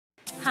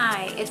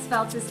Hi, it's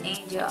Veltis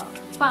Angel.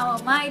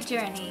 Follow my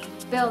journey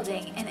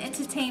building an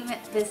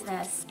entertainment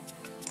business.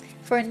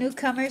 For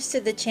newcomers to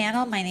the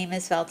channel, my name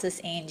is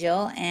Veltis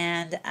Angel,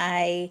 and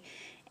I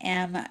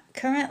am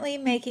currently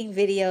making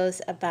videos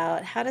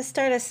about how to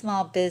start a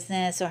small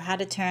business or how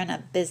to turn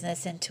a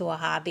business into a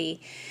hobby.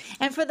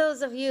 And for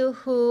those of you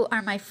who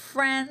are my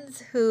friends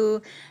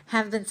who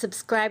have been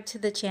subscribed to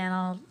the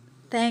channel,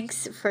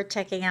 thanks for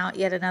checking out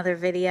yet another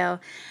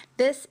video.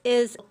 This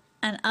is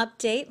an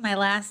update. My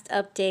last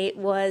update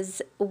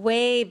was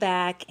way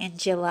back in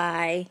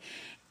July,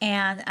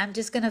 and I'm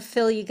just going to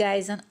fill you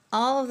guys on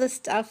all of the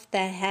stuff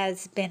that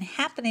has been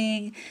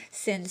happening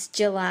since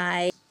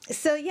July.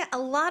 So yeah, a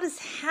lot has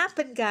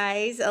happened,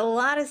 guys. A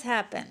lot has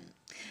happened.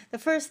 The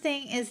first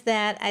thing is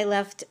that I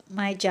left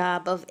my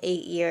job of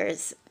 8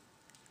 years.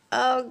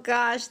 Oh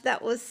gosh,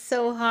 that was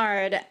so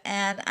hard,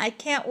 and I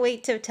can't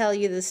wait to tell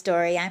you the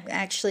story. I'm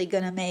actually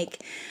going to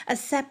make a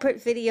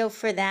separate video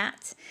for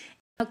that.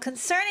 Now,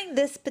 concerning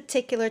this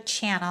particular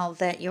channel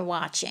that you're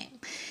watching,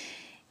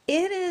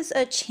 it is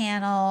a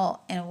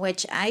channel in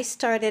which I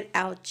started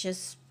out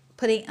just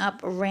putting up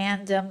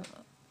random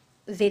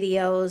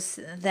videos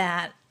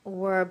that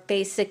were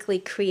basically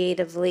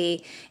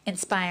creatively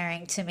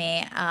inspiring to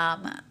me.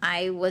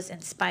 I was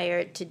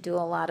inspired to do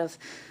a lot of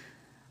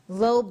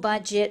low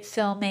budget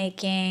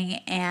filmmaking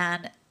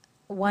and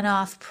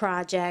one-off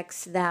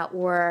projects that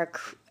were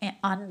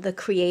on the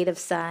creative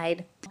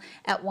side.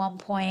 At one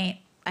point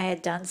I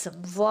had done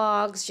some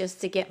vlogs just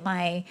to get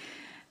my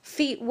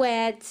feet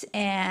wet,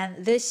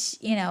 and this,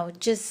 you know,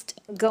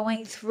 just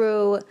going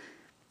through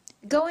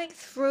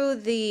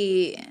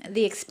the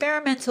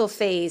experimental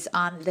phase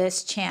on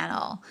this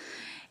channel.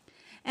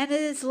 And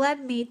it has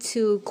led me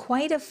to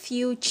quite a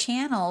few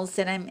channels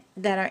that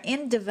are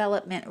in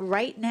development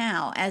right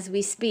now as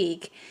we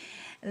speak,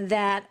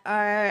 that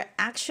are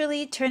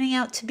actually turning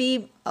out to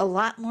be a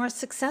lot more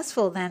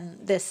successful than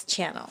this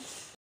channel.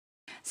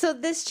 So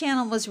this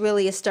channel was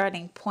really a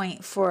starting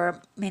point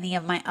for many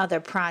of my other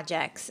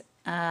projects.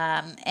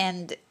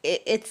 And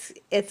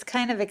it's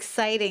kind of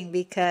exciting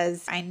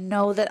because I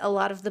know that a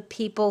lot of the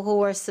people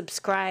who are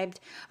subscribed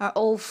are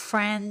old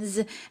friends,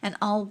 and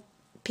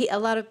a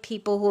lot of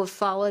people who have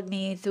followed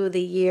me through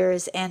the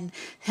years and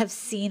have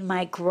seen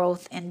my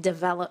growth and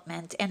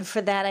development. And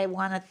for that, I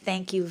want to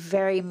thank you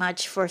very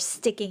much for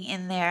sticking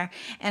in there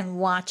and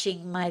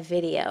watching my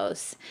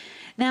videos.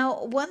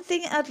 Now, one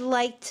thing I'd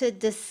like to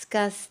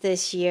discuss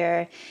this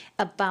year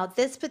about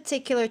this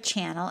particular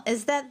channel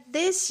is that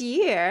this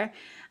year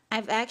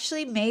I've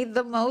actually made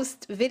the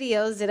most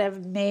videos that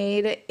I've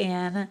made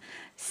in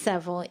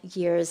several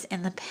years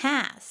in the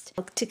past.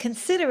 To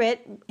consider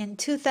it, in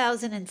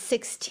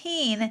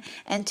 2016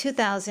 and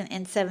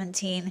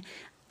 2017,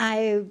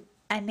 I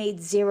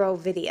made 0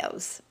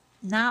 videos.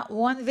 Not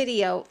one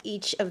video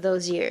each of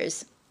those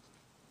years.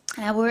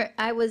 I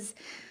was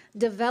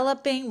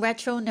developing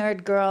Retro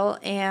Nerd Girl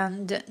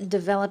and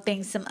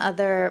developing some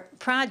other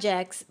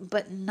projects,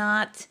 but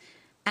not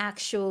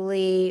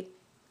actually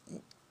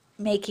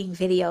making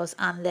videos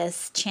on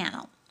this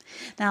channel.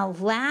 Now,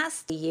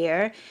 last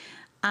year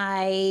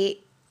I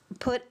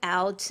put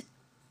out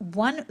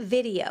one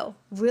video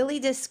really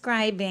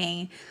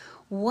describing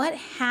what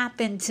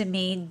happened to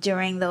me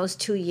during those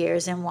 2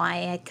 years and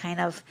why I kind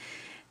of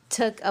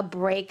took a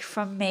break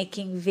from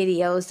making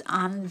videos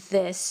on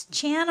this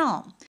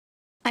channel.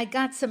 I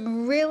got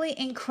some really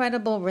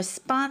incredible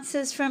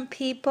responses from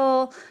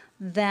people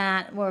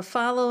that were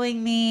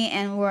following me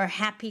and were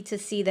happy to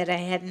see that I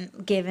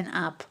hadn't given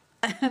up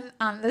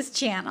on this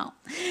channel.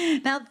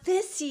 Now,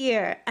 this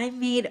year I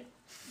made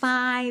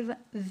 5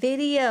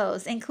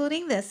 videos,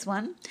 including this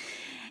one,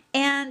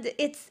 and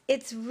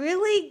it's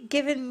really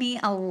given me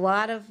a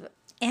lot of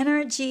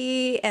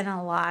energy and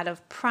a lot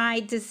of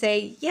pride to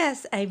say,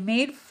 yes, I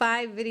made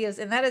 5 videos,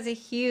 and that is a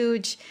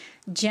huge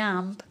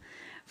jump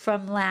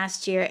from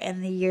last year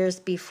and the years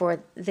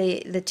before,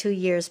 the 2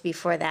 years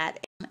before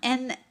that.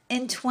 And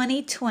in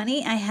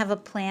 2020, I have a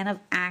plan of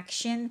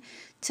action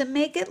to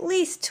make at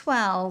least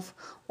 12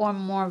 or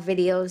more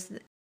videos.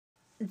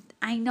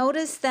 I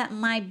noticed that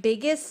my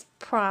biggest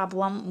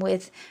problem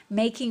with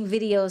making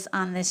videos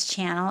on this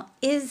channel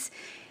is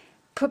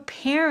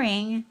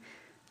preparing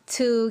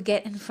to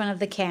get in front of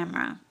the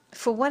camera.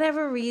 For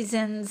whatever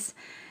reasons,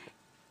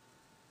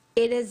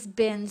 it has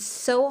been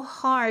so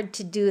hard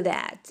to do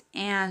that,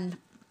 and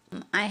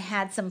I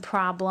had some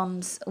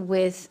problems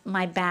with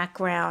my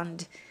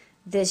background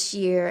this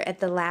year at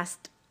the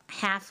last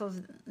half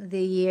of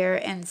the year,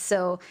 and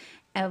so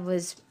I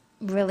was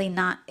really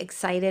not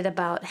excited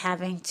about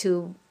having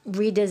to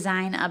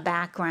redesign a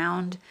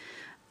background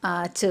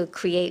to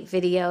create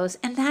videos.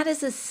 And that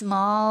is a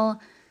small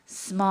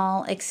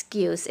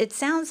excuse. It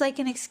sounds like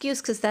an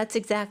excuse because that's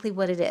exactly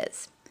what it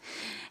is.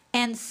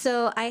 And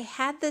so I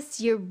had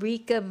this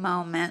eureka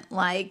moment,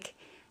 like,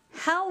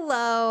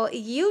 hello,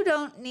 you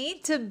don't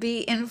need to be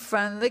in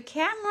front of the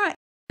camera.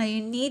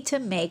 You need to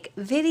make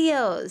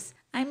videos.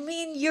 I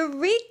mean,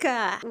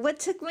 eureka!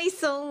 What took me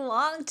so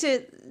long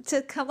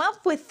to come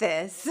up with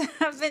this?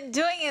 I've been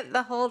doing it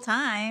the whole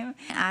time.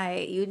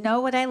 You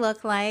know what I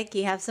look like.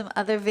 You have some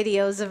other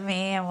videos of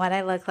me and what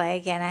I look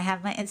like, and I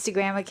have my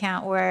Instagram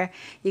account where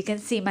you can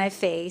see my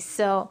face.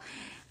 So,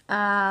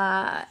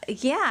 yeah,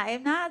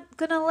 I'm not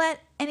gonna let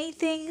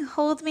anything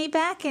hold me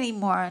back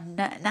anymore.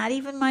 Not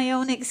even my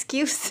own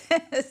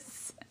excuses.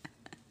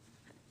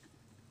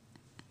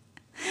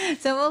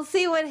 So we'll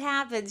see what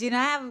happens.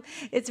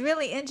 It's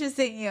really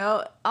interesting,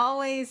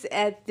 always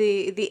at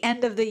the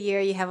end of the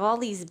year, you have all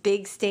these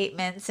big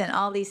statements and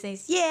all these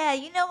things. Yeah,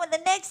 in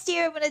the next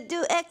year I'm going to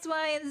do X,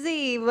 Y, and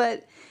Z.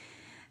 But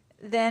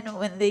then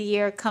when the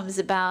year comes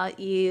about,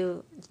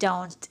 you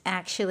don't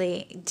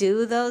actually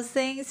do those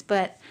things.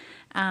 But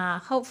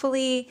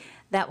hopefully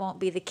that won't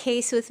be the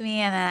case with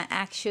me, and I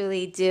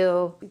actually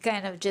do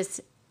kind of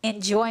just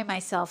enjoy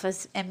myself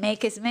and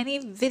make as many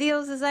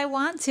videos as I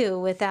want to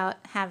without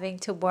having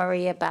to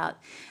worry about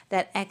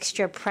that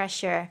extra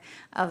pressure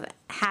of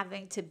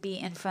having to be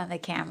in front of the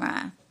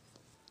camera.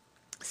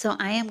 So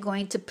I am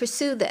going to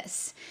pursue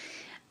this,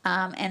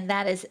 and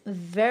that is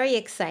very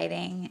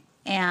exciting,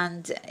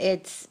 and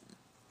it's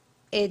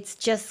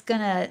just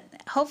gonna,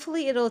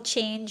 hopefully it'll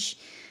change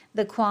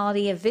the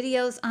quality of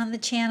videos on the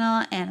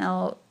channel, and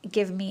it'll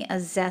give me a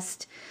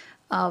zest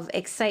of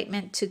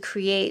excitement to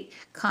create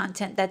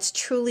content that's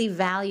truly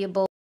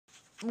valuable.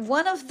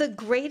 One of the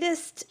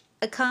greatest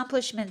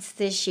accomplishments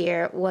this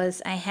year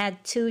was I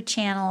had 2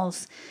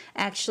 channels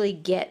actually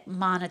get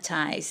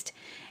monetized.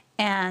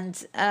 And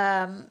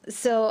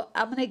so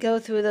I'm going to go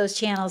through those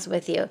channels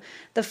with you.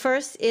 The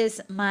first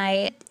is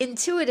my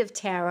intuitive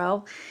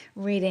tarot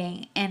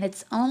reading, and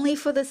it's only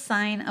for the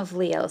sign of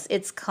Leos.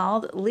 It's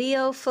called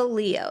Leo for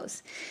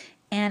Leos,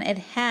 and it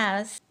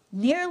has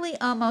nearly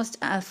almost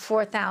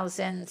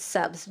 4,000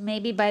 subs.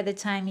 Maybe by the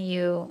time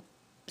you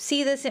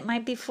see this, it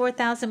might be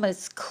 4,000, but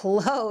it's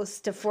close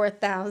to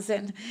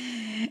 4,000.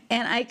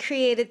 And I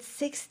created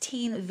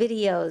 16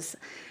 videos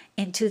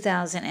in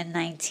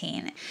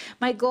 2019.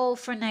 My goal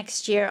for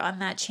next year on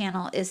that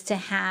channel is to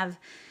have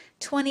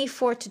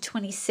 24 to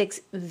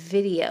 26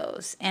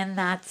 videos, and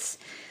that's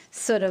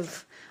sort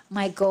of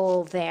my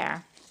goal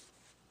there.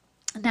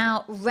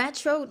 Now,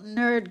 Retro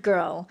Nerd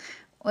Girl,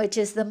 which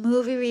is the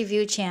movie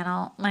review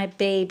channel, my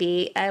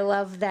baby. I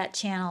love that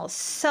channel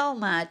so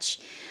much.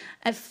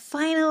 I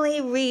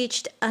finally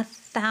reached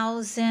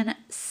 1,000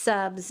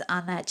 subs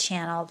on that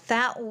channel.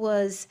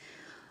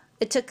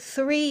 It took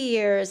 3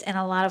 years and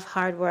a lot of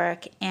hard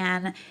work,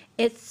 and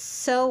it's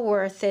so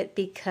worth it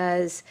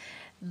because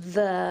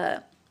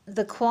the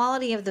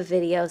quality of the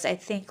videos, I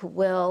think,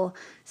 will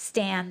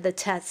stand the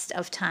test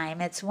of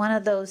time. It's one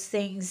of those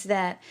things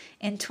that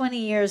in 20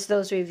 years,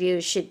 those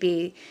reviews should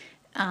be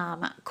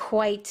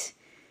quite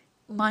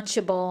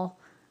munchable,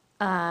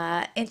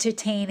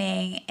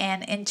 entertaining,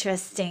 and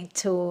interesting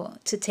to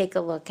take a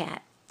look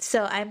at.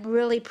 So I'm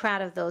really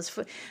proud of those.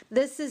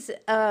 This is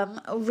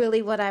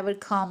really what I would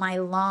call my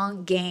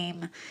long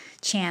game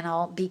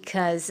channel,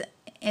 because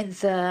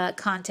the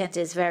content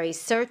is very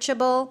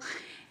searchable,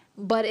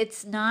 but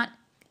it's not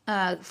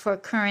for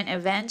current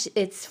events.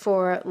 It's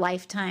for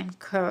lifetime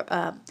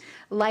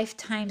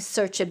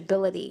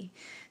searchability.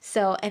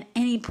 So at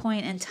any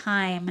point in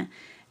time,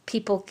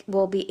 people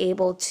will be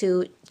able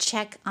to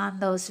check on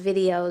those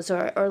videos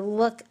or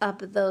look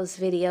up those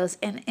videos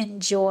and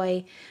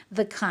enjoy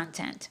the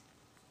content.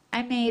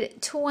 I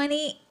made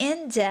 20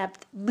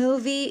 in-depth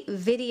movie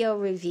video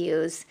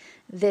reviews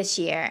this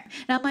year.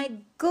 Now my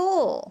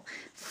goal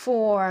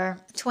for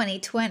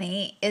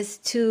 2020 is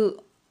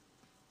to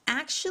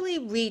actually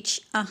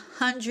reach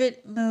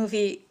 100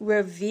 movie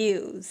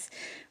reviews.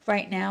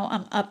 Right now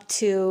I'm up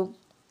to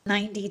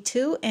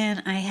 92,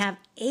 and I have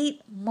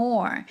 8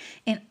 more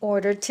in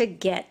order to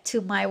get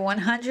to my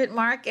 100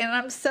 mark, and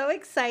I'm so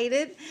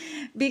excited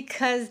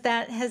because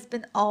that has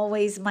been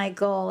always my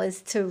goal,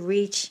 is to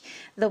reach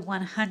the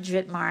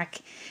 100 mark,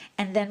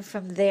 and then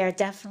from there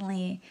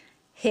definitely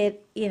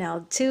hit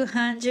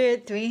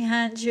 200,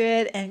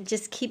 300, and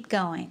just keep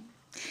going.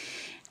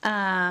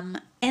 And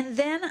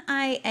then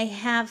I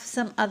have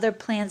some other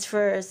plans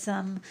for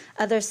some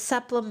other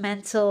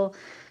supplemental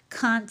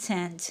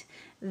content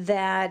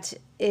that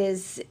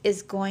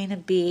is going to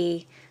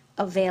be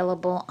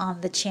available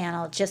on the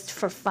channel just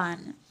for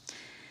fun.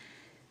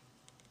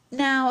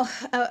 Now,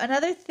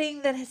 another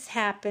thing that has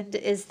happened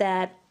is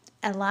that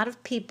a lot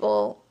of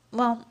people,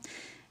 well,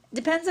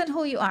 depends on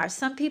who you are.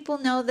 Some people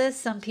know this,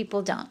 some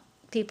people don't.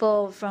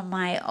 People from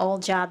my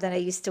old job that I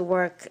used to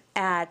work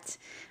at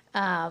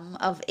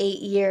of 8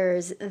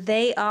 years,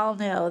 they all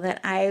know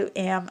that I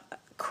am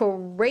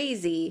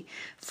crazy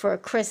for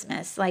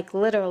Christmas, like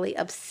literally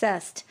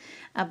obsessed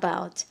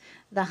about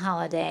the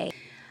holiday.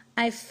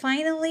 I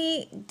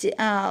finally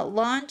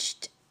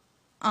launched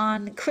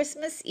on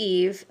Christmas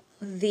Eve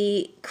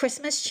the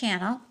Christmas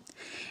channel,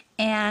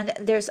 and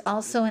there's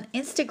also an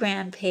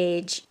Instagram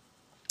page,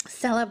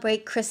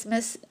 Celebrate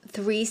Christmas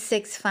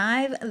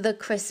 365, the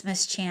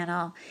Christmas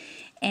channel.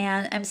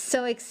 And I'm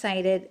so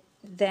excited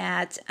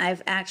that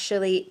I've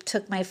actually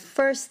took my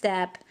first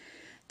step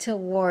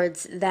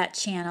towards that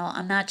channel.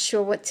 I'm not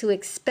sure what to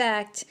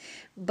expect,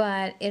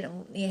 but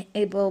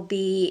it will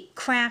be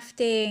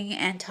crafting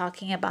and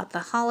talking about the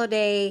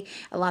holiday,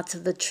 lots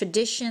of the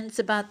traditions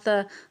about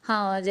the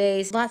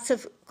holidays, lots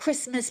of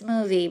Christmas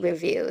movie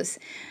reviews.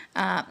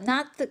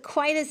 Not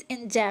quite as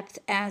in-depth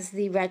as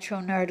the Retro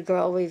Nerd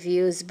Girl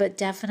reviews, but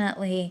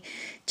definitely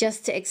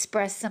just to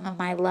express some of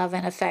my love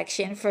and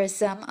affection for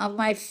some of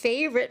my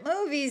favorite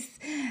movies,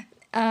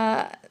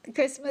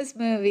 Christmas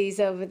movies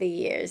over the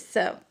years.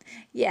 So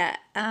yeah,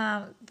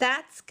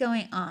 that's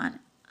going on.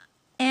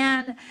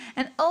 And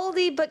an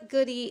oldie but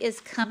goodie is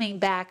coming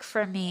back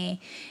for me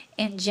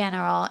in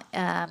general.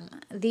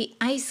 The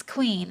Ice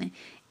Queen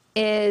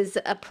is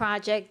a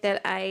project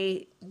that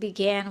I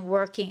began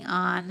working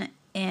on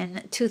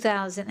in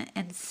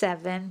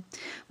 2007,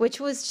 which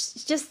was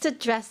just a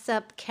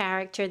dress-up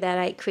character that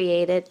I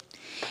created.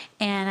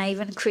 And I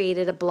even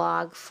created a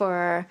blog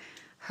for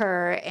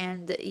her,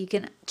 and you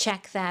can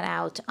check that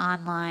out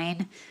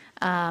online.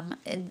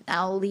 And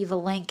I'll leave a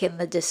link in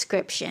the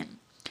description.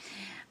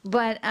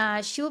 But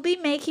she will be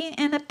making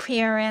an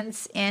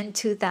appearance in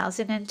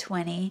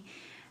 2020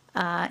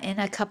 in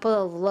a couple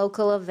of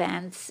local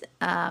events,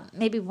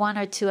 maybe one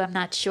or two, I'm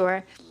not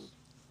sure,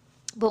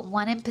 but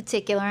one in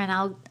particular, and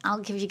I'll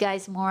give you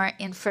guys more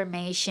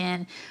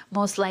information,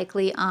 most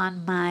likely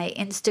on my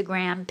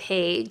Instagram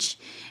page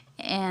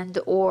and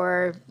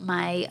or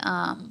my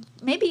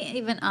maybe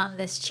even on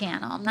this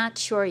channel. I'm not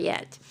sure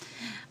yet.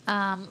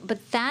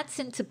 But that's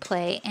into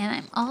play, and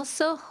I'm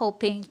also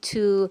hoping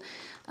to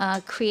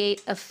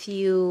create a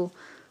few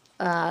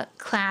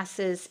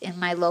classes in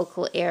my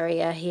local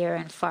area here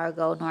in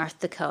Fargo, North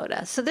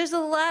Dakota. So there's a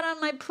lot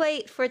on my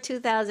plate for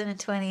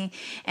 2020,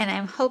 and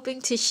I'm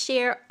hoping to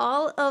share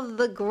all of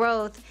the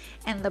growth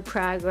and the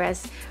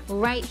progress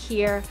right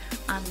here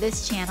on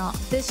this channel.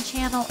 This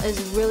channel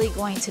is really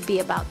going to be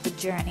about the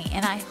journey,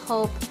 and I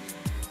hope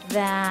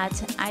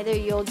that either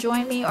you'll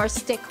join me or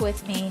stick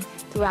with me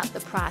throughout the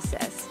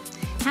process.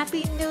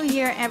 Happy New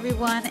Year,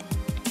 everyone,